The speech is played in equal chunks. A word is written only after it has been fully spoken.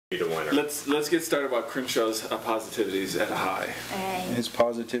there. Let's get started about Crenshaw's positivity is at a high. His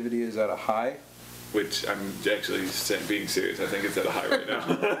positivity is at a high? Which I'm actually being serious. I think it's at a high right now.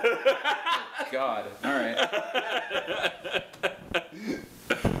 God. All right.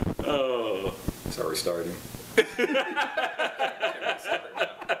 Oh. So we're starting.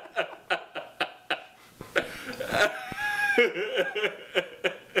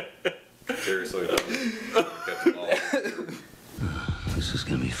 Seriously. This is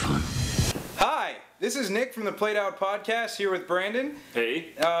gonna be fun. Hi, this is Nick from the Played Out Podcast here with Brandon.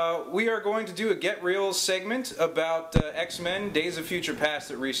 Hey. We are going to do a Get Real segment about X-Men Days of Future Past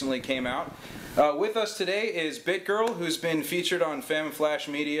that recently came out. With us today is BitGirl, who's been featured on Femme Flash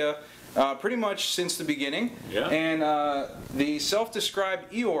Media pretty much since the beginning. Yeah. And the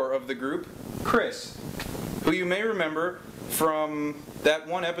self-described Eeyore of the group, Chris, who you may remember from that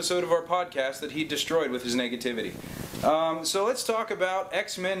one episode of our podcast that he destroyed with his negativity. So let's talk about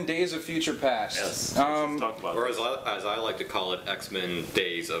X-Men Days of Future Past. Yes. Let's talk about Or as I like to call it, X-Men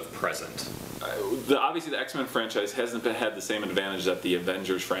Days of Present. Obviously, the X-Men franchise hasn't had the same advantage that the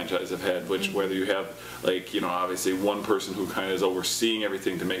Avengers franchise have had, which whether you have, like, you know, obviously one person who kind of is overseeing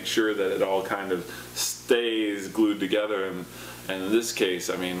everything to make sure that it all kind of stays glued together, and in this case,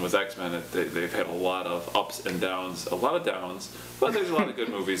 I mean, with X-Men, they've had a lot of ups and downs, but there's a lot of good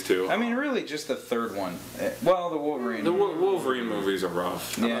movies too. I mean, really, just the third one. Well, the Wolverine. The Wolverine movies are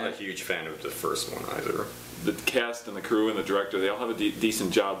rough. I'm not a huge fan of the first one either. The cast and the crew and the director, they all have a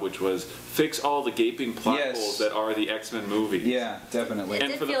decent job, which was fix all the gaping plot holes that are the X-Men movies. Yeah, definitely. It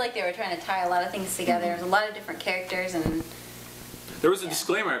did feel like they were trying to tie a lot of things together. There was a lot of different characters, and there was a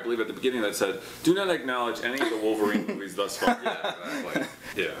disclaimer, I believe, at the beginning that said, do not acknowledge any of the Wolverine movies thus far. Yeah,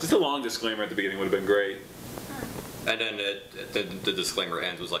 exactly. Yeah. Just a long disclaimer at the beginning would have been great. And then the disclaimer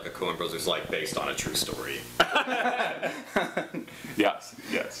ends was like a Coen Brothers, like, based on a true story. Yes.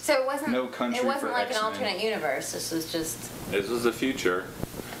 so it wasn't. No country it wasn't for like X-Men. an alternate universe. This was just. This was the future.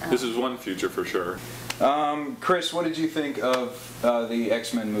 This is one future for sure. Chris, what did you think of the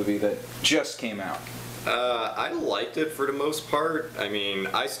X-Men movie that just came out? I liked it for the most part. I mean,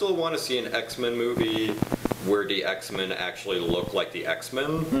 I still want to see an X-Men movie where the X-Men actually look like the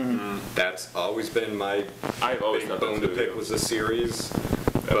X-Men. Mm-hmm. That's always been my big bone to pick was the series.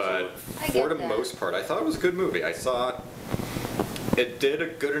 But for the most part, I thought it was a good movie. I thought it did a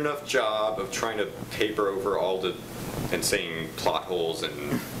good enough job of trying to paper over all the insane plot holes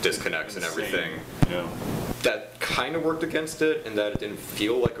and disconnects and everything. Yeah. That kind of worked against it, in that it didn't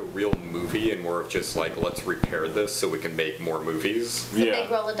feel like a real movie and more of just like, let's repair this so we can make more movies. It's a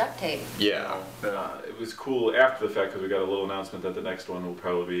big roll of duct tape. Yeah. It was cool after the fact because we got a little announcement that the next one will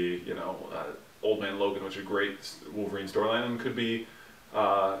probably be, you know, Old Man Logan, which is a great Wolverine storyline, and could be,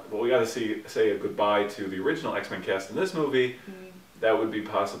 well, we got to say a goodbye to the original X-Men cast in this movie. Mm-hmm. That would be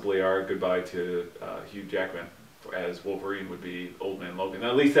possibly our goodbye to Hugh Jackman, as Wolverine would be Old Man Logan.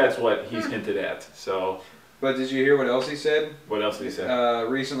 At least that's what he's hinted at. So. But did you hear what else he said? What else did he say?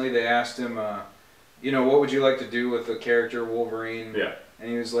 Recently they asked him, you know, what would you like to do with the character Wolverine? Yeah.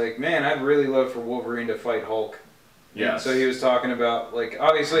 And he was like, man, I'd really love for Wolverine to fight Hulk. Yeah. So he was talking about, like,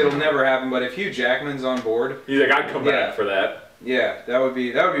 obviously it'll never happen, but if Hugh Jackman's on board, he's like, I'd come back for that. Yeah, that would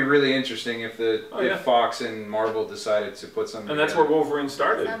be really interesting if Fox and Marvel decided to put something. And that's together. where Wolverine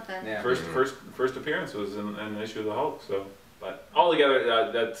started. Yeah. First appearance was in an issue of the Hulk. So, but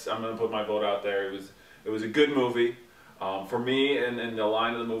altogether, that's I'm gonna put my vote out there. It was a good movie. For me, in the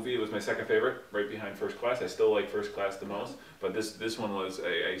line of the movie, it was my second favorite, right behind First Class. I still like First Class the most, but this one was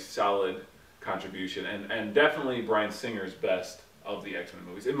a solid contribution, and definitely Bryan Singer's best of the X-Men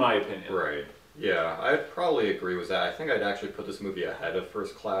movies, in my opinion. Right. Yeah, I'd probably agree with that. I think I'd actually put this movie ahead of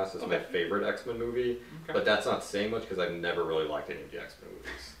First Class as my favorite X-Men movie, but that's not saying much because I've never really liked any of the X-Men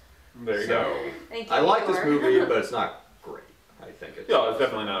movies. There you go. I like this movie, but it's not great. I think it's. Yeah, it's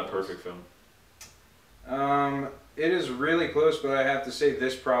definitely not a perfect film. It is really close, but I have to say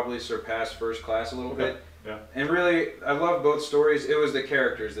this probably surpassed First Class a little bit. Yeah. And really, I love both stories. It was the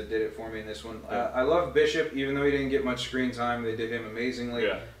characters that did it for me in this one. Yeah. I love Bishop, even though he didn't get much screen time. They did him amazingly.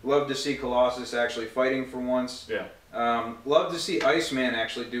 Yeah. Love to see Colossus actually fighting for once. Yeah. Love to see Iceman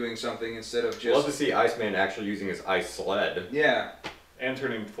actually doing something instead of just. Love to see Iceman actually using his ice sled. Yeah. And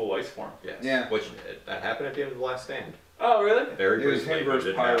turning full ice form. Yes. Yeah. Which that happened at the end of The Last Stand. Oh, really? Very It was briefly, him but it versus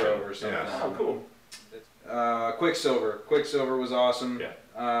didn't Pyro happen. or something. Yeah. Oh, cool. Quicksilver. Quicksilver was awesome. Yeah.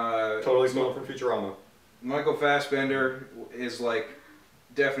 Totally stolen from Futurama. Michael Fassbender is like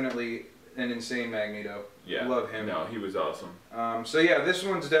definitely an insane Magneto. Yeah. Love him. No, he was awesome. So yeah, this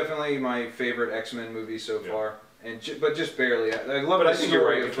one's definitely my favorite X-Men movie so far, and but just barely. I love But the I think you're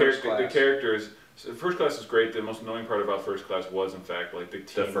story right. of The First Class. characters So First Class is great. The most annoying part about First Class was, in fact, like the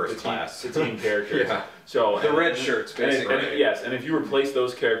team characters. Yeah. So the red shirts, basically. Yes, and if you replace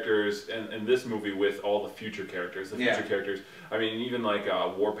those characters in this movie with all the future characters, I mean, even like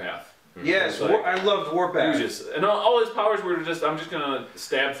Warpath. Yes, like, I loved Warpath. And all his powers were just, I'm just gonna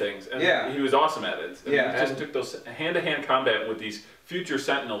stab things, and he was awesome at it. And he just took those hand-to-hand combat with these future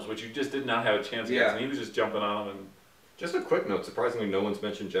Sentinels, which you just did not have a chance against, and he was just jumping on them. And just a quick note: surprisingly, no one's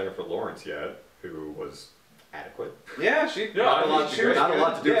mentioned Jennifer Lawrence yet, who was adequate. Yeah, she not a lot to do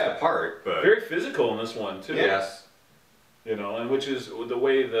with the part, but very physical in this one too. Yes. You know, and which is the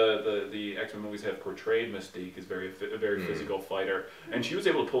way the X-Men movies have portrayed Mystique is a very physical fighter, and she was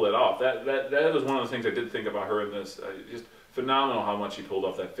able to pull it off. That was one of the things I did think about her in this. Just phenomenal how much she pulled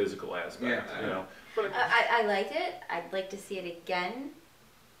off that physical aspect. Yeah, you know. But I liked it. I'd like to see it again,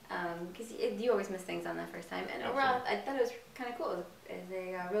 because you always miss things on that first time. And overall, I thought it was kind of cool. It was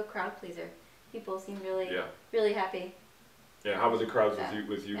a real crowd pleaser. People seemed really happy. Yeah, how was the crowds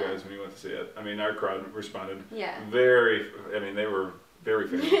with you guys when you went to see it? I mean, our crowd responded they were very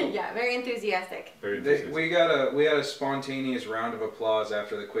favorable. Yeah, very enthusiastic. Very enthusiastic. We had a spontaneous round of applause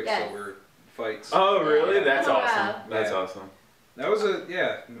after the Quicksilver fights. Oh, really? That's awesome. Wow. That's awesome. That was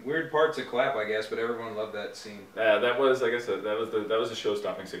weird part to clap, I guess, but everyone loved that scene. Yeah, that was, like I said, that was a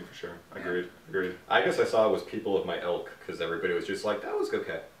show-stopping scene for sure. Agreed. I guess I saw it was people of my ilk, because everybody was just like, that was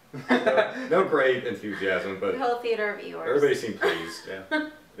okay. No great enthusiasm, but the whole theater of Eeyores. Everybody seemed pleased. Yeah.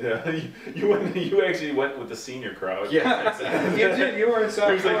 You actually went with the senior crowd. Yeah, exactly. You did. You were in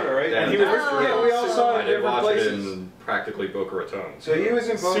South Florida, right? Yeah, and he was. Yeah, we all saw it in different places. I did watch it in practically Boca Raton. So he was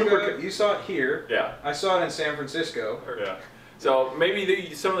in Boca. You saw it here. Yeah. I saw it in San Francisco. Yeah. So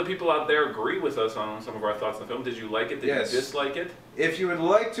maybe some of the people out there agree with us on some of our thoughts on the film. Did you like it? Did you dislike it? If you would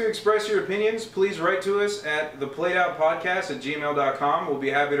like to express your opinions, please write to us at theplayedoutpodcast@gmail.com. We'll be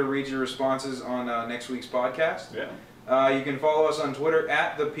happy to read your responses on next week's podcast. Yeah. You can follow us on Twitter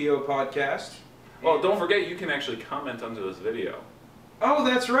at the PO Podcast. Oh, don't forget, you can actually comment under this video. Oh,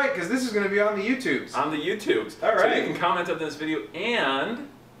 that's right, because this is going to be on the YouTubes. On the YouTubes. All right. So you can comment on this video and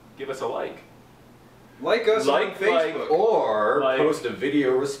give us a like. Like us on Facebook. Or post a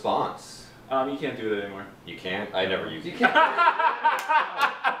video response. You can't do that anymore. You can't? I never use it. You can't.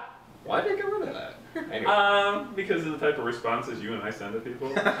 Why did I get rid of that? Anyway. Because of the type of responses you and I send to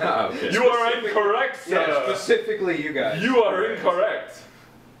people. Okay. You are incorrect, sir. Yeah, specifically you guys. You are incorrect.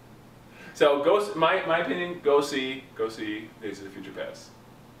 So my opinion, go see Days of the Future Past.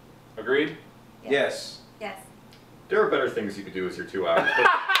 Agreed? Yes. Yes. There are better things you could do with your 2 hours,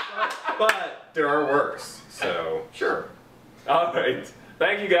 but there are worse. So sure. All right.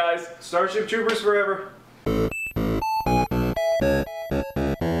 Thank you, guys. Starship Troopers forever.